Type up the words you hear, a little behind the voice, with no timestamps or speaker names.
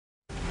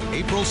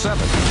April 7,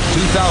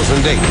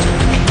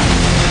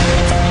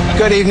 2008.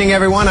 Good evening,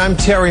 everyone. I'm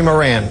Terry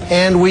Moran,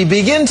 and we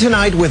begin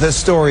tonight with a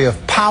story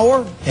of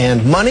power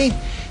and money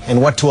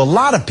and what to a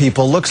lot of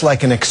people looks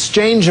like an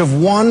exchange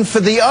of one for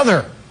the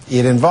other.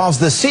 It involves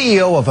the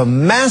CEO of a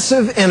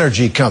massive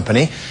energy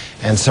company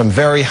and some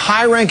very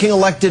high-ranking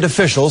elected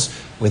officials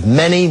with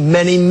many,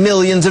 many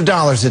millions of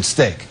dollars at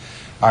stake.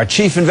 Our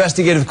Chief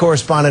Investigative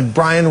Correspondent,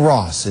 Brian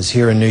Ross, is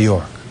here in New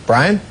York.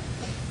 Brian?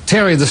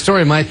 Terry, the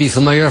story might be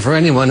familiar for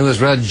anyone who has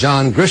read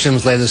John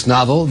Grisham's latest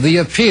novel, The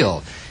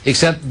Appeal,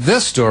 except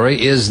this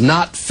story is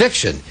not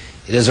fiction.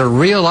 It is a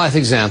real-life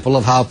example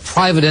of how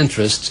private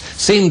interests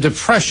seem to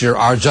pressure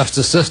our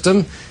justice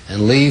system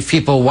and leave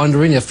people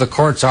wondering if the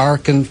courts are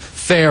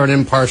fair and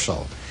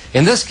impartial.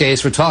 In this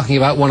case, we're talking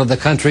about one of the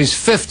country's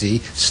 50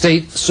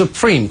 state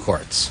Supreme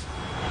Courts.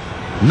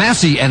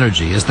 Massey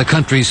Energy is the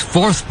country's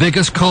fourth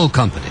biggest coal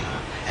company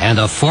and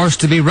a force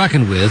to be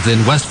reckoned with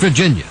in West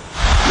Virginia.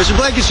 Mr.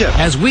 Blankenship.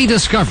 As we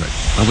discovered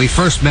when we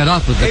first met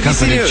up with the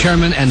company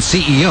chairman and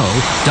CEO,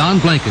 Don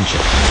Blankenship.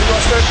 You're going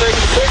to start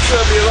taking a picture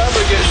of me, you're liable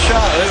to get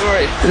shot. Don't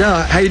worry.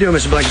 No, how you doing,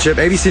 Mr. Blankenship?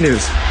 ABC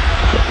News.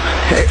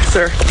 Hey,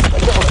 sir.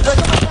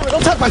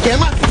 Don't touch my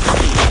camera.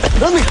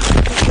 Let me.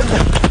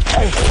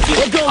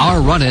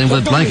 Our run-in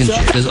with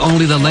Blankenship is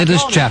only the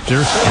latest chapter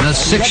in a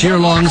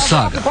 6-year-long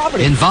saga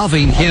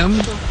involving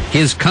him,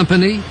 his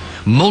company,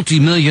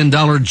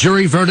 multi-million-dollar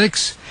jury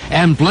verdicts,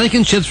 and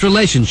Blankenship's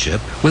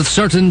relationship with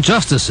certain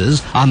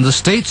justices on the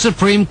state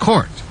Supreme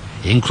Court,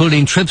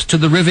 including trips to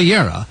the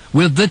Riviera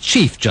with the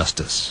Chief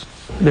Justice.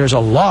 There's a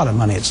lot of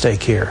money at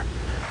stake here.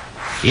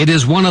 It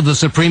is one of the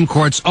Supreme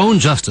Court's own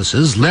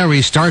justices,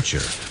 Larry Starcher,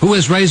 who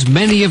has raised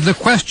many of the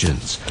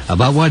questions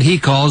about what he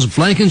calls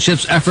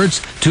Blankenship's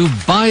efforts to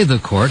buy the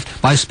court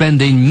by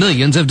spending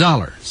millions of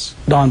dollars.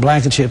 Don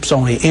Blankenship's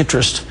only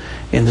interest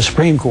in the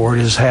Supreme Court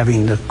is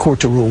having the court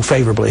to rule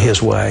favorably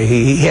his way.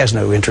 He has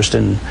no interest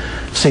in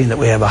seeing that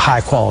we have a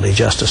high-quality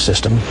justice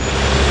system.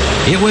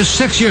 It was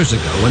 6 years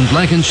ago when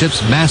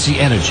Blankenship's Massey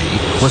Energy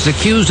was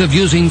accused of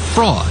using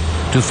fraud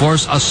to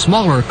force a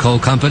smaller coal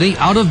company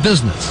out of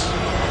business.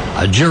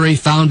 A jury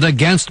found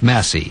against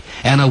Massey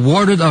and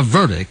awarded a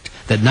verdict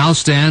that now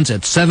stands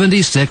at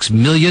 $76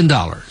 million.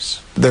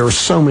 There were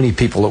so many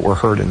people that were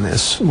hurt in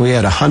this. We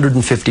had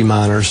 150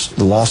 miners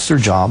that lost their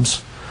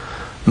jobs.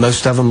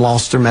 Most of them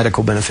lost their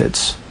medical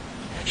benefits.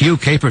 Hugh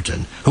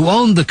Caperton, who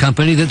owned the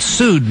company that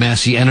sued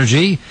Massey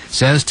Energy,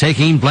 says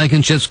taking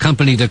Blankenship's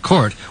company to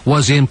court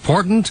was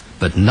important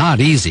but not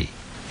easy.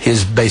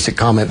 His basic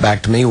comment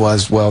back to me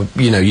was, well,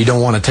 you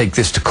don't want to take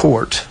this to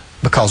court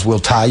because we'll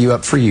tie you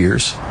up for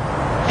years.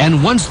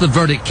 And once the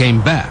verdict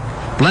came back,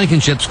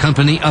 Blankenship's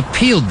company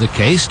appealed the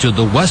case to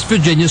the West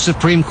Virginia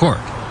Supreme Court,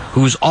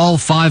 whose all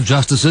 5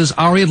 justices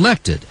are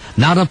elected,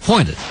 not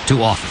appointed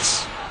to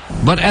office.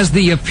 But as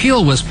the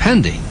appeal was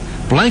pending,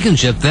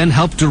 Blankenship then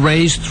helped to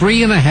raise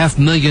 $3.5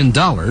 million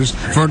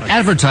for an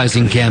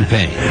advertising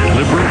campaign.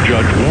 Liberal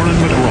Judge Warren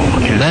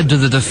McGraw led to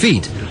the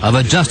defeat of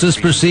a justice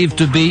perceived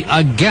to be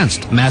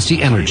against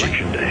Massey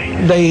Energy.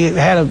 They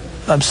had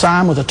a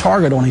sign with a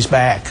target on his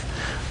back,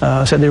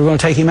 said they were going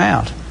to take him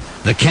out.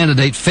 The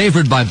candidate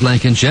favored by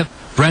Blankenship,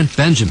 Brent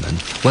Benjamin,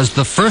 was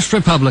the first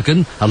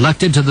Republican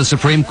elected to the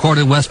Supreme Court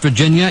in West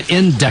Virginia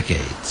in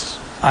decades.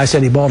 I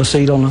said he bought a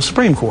seat on the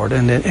Supreme Court,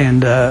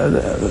 and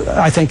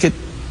I think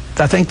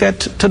that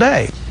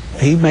today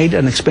he made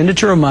an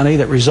expenditure of money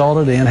that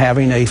resulted in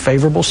having a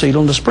favorable seat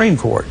on the Supreme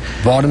Court.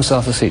 Bought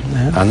himself a seat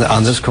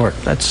on this court.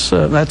 That's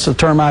a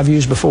term I've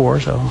used before,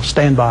 so I'll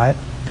stand by it.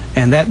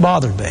 And that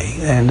bothered me,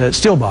 and it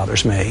still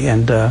bothers me.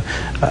 And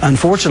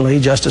unfortunately,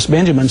 Justice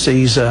Benjamin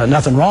sees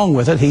nothing wrong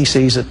with it. He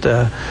sees that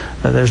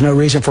there's no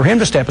reason for him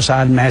to step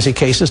aside in Massey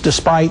cases,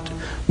 despite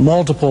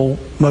multiple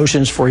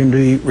motions for him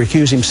to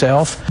recuse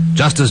himself.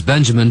 Justice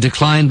Benjamin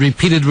declined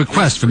repeated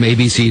requests from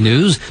ABC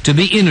News to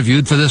be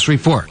interviewed for this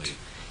report.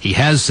 He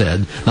has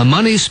said the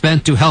money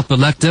spent to help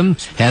elect him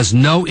has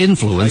no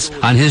influence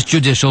on his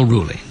judicial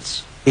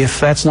rulings. If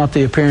that's not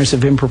the appearance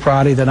of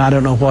impropriety, then I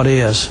don't know what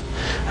is.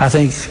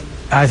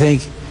 I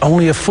think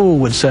only a fool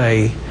would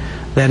say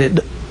that it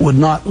would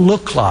not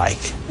look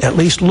like, at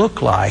least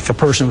look like, a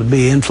person would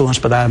be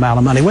influenced by that amount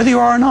of money. Whether you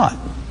are or not,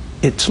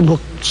 it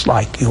looks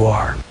like you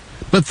are.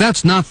 But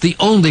that's not the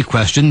only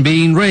question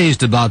being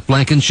raised about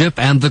Blankenship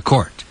and the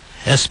court,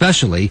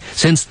 especially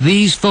since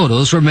these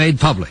photos were made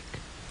public.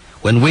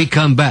 When we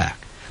come back,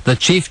 the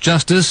Chief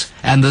Justice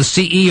and the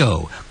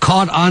CEO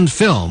caught on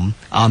film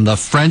on the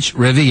French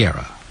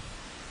Riviera.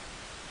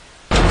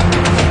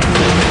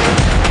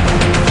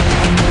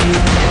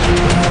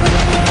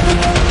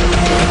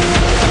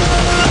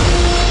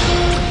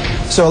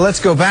 So let's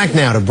go back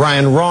now to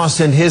Brian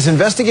Ross and his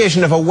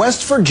investigation of a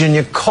West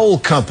Virginia coal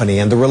company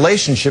and the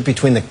relationship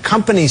between the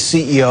company's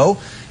CEO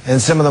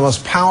and some of the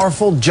most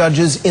powerful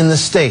judges in the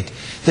state.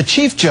 The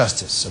Chief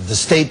Justice of the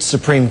state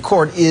Supreme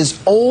Court is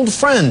old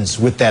friends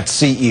with that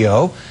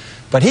CEO,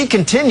 but he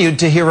continued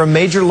to hear a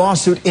major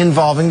lawsuit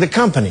involving the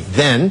company.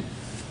 Then,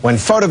 when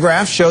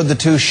photographs showed the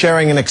two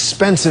sharing an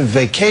expensive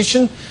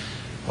vacation,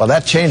 well,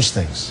 that changed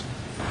things.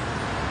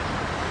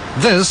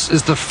 This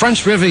is the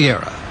French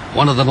Riviera,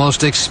 one of the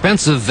most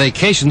expensive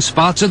vacation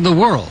spots in the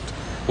world,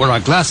 where a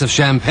glass of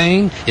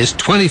champagne is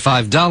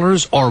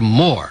 $25 or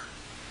more.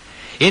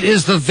 It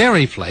is the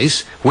very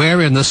place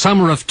where, in the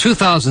summer of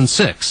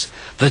 2006,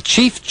 the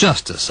Chief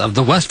Justice of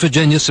the West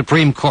Virginia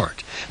Supreme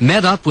Court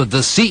met up with the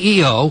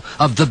CEO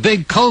of the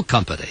big coal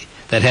company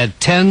that had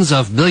tens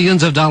of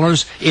millions of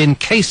dollars in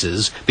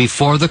cases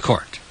before the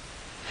court.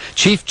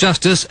 Chief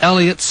Justice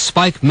Elliott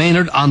Spike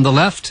Maynard on the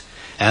left,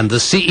 and the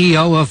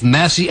CEO of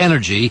Massey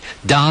Energy,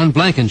 Don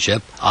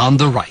Blankenship, on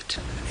the right.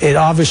 It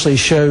obviously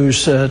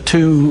shows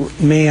two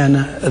men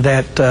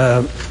that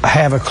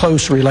have a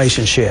close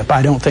relationship.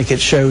 I don't think it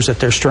shows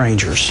that they're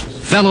strangers.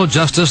 Fellow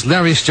Justice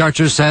Larry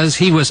Starcher says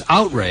he was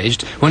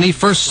outraged when he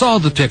first saw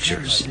the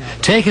pictures,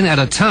 taken at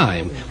a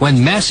time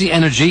when Massey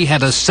Energy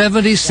had a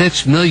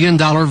 $76 million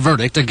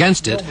verdict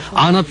against it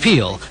on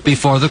appeal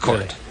before the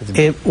court.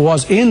 It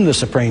was in the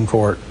Supreme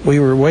Court. We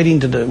were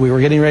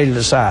getting ready to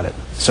decide it.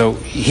 So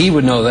he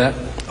would know that?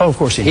 Oh, of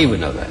course he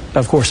would know that.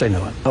 Of course they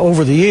know it.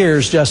 Over the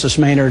years, Justice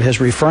Maynard has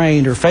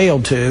refrained or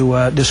failed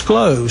to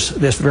disclose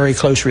this very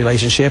close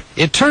relationship.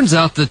 It turns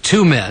out the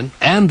two men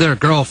and their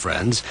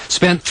girlfriends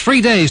spent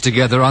 3 days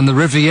together on the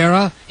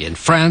Riviera in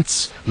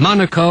France,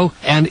 Monaco,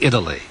 and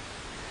Italy.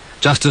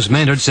 Justice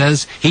Maynard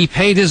says he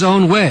paid his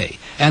own way,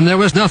 and there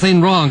was nothing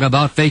wrong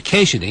about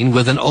vacationing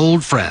with an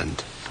old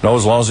friend. No,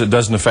 as long as it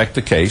doesn't affect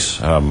the case.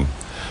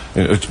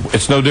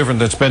 It's no different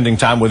than spending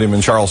time with him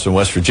in Charleston,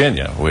 West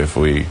Virginia. If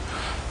we've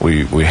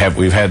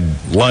had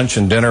lunch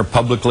and dinner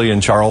publicly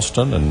in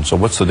Charleston, and so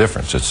what's the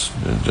difference? It's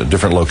a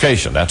different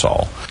location, that's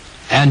all.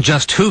 And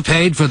just who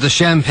paid for the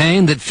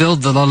champagne that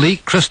filled the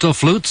Lalique crystal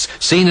flutes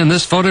seen in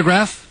this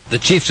photograph? The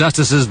Chief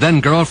Justice's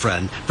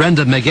then-girlfriend,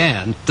 Brenda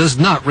McGann, does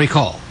not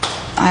recall.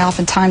 I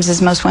oftentimes,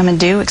 as most women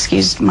do,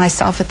 excuse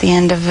myself at the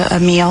end of a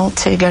meal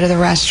to go to the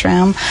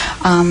restroom.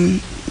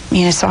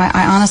 So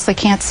I honestly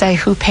can't say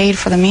who paid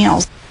for the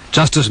meals.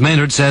 Justice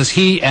Maynard says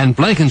he and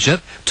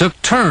Blankenship took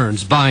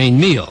turns buying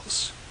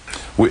meals.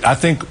 I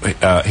think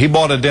he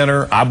bought a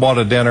dinner, I bought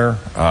a dinner.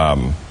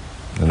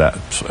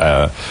 That's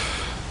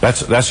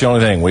the only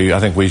thing. I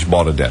think we each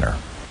bought a dinner.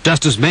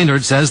 Justice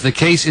Maynard says the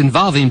case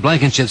involving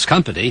Blankenship's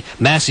company,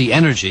 Massey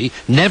Energy,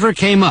 never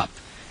came up,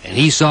 and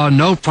he saw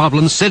no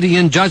problem sitting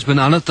in judgment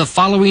on it the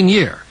following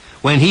year,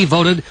 when he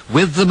voted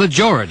with the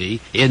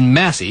majority in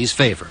Massey's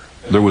favor.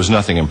 There was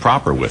nothing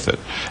improper with it.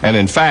 And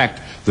in fact,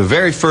 the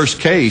very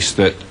first case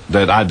that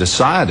I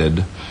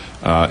decided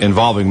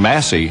involving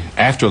Massey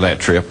after that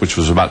trip, which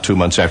was about 2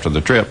 months after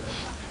the trip,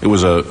 it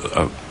was a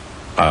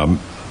 $1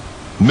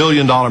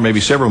 million,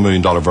 maybe several $1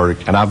 million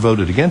verdict, and I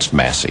voted against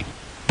Massey.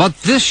 But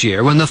this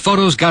year, when the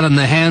photos got in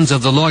the hands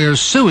of the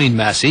lawyers suing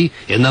Massey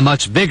in the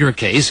much bigger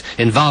case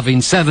involving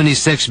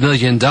 $76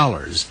 million,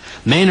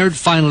 Maynard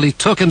finally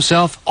took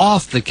himself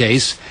off the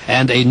case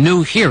and a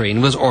new hearing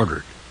was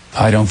ordered.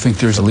 I don't think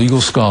there's a legal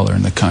scholar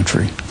in the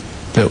country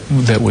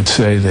that would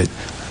say that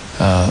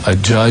a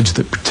judge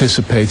that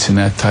participates in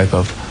that type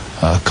of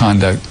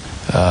conduct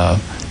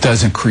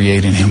doesn't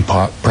create an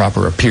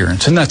improper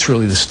appearance, and that's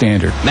really the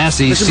standard.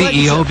 Massey's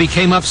CEO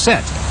became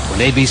upset when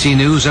ABC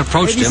News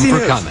approached him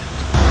for comment.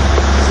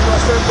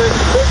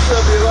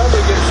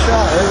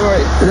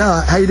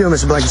 No, how you doing,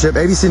 Mr. Blankenship?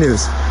 ABC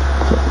News.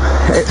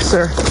 Hey,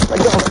 sir.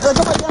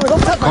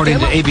 According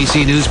to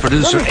ABC News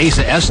producer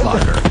Asa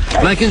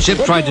Eslacher, Blankenship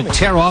tried to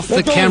tear off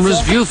the camera's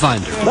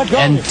viewfinder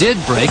and did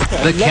break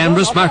the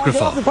camera's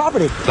microphone.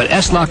 But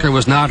Eslacher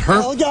was not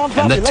hurt,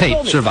 and the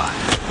tape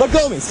survived. Let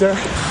go of me, sir.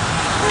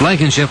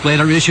 Blankenship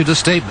later issued a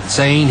statement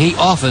saying he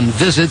often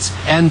visits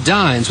and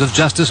dines with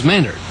Justice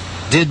Maynard,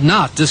 did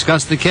not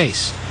discuss the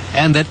case,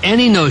 and that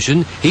any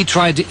notion he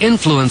tried to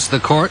influence the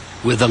court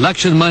with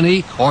election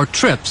money or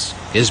trips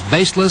is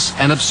baseless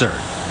and absurd.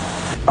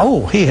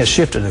 Oh, he has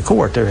shifted the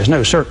court. There is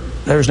no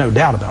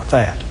doubt about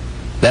that.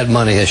 That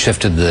money has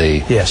shifted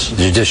the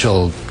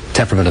judicial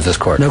temperament of this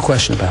court. No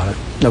question about it.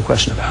 No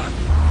question about it.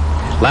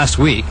 Last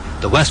week,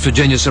 the West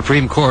Virginia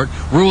Supreme Court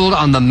ruled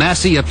on the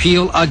Massey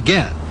appeal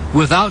again,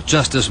 without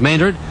Justice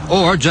Maynard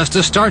or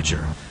Justice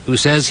Starcher, who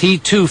says he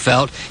too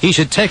felt he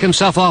should take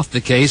himself off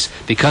the case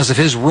because of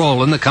his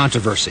role in the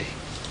controversy.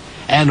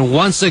 And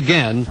once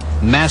again,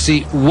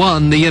 Massey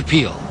won the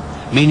appeal,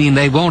 meaning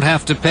they won't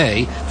have to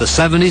pay the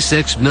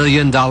 $76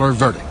 million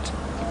verdict.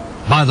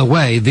 By the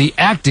way, the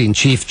acting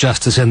Chief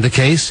Justice in the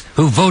case,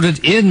 who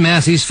voted in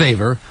Massey's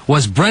favor,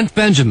 was Brent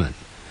Benjamin.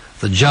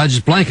 The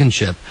judge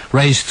Blankenship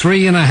raised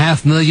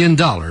 $3.5 million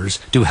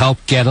to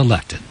help get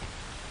elected.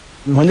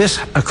 When this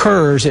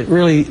occurs, it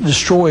really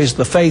destroys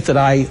the faith that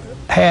I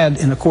had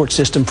in the court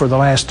system for the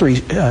last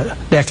 3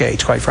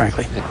 decades, quite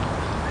frankly.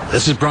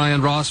 This is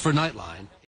Brian Ross for Nightline.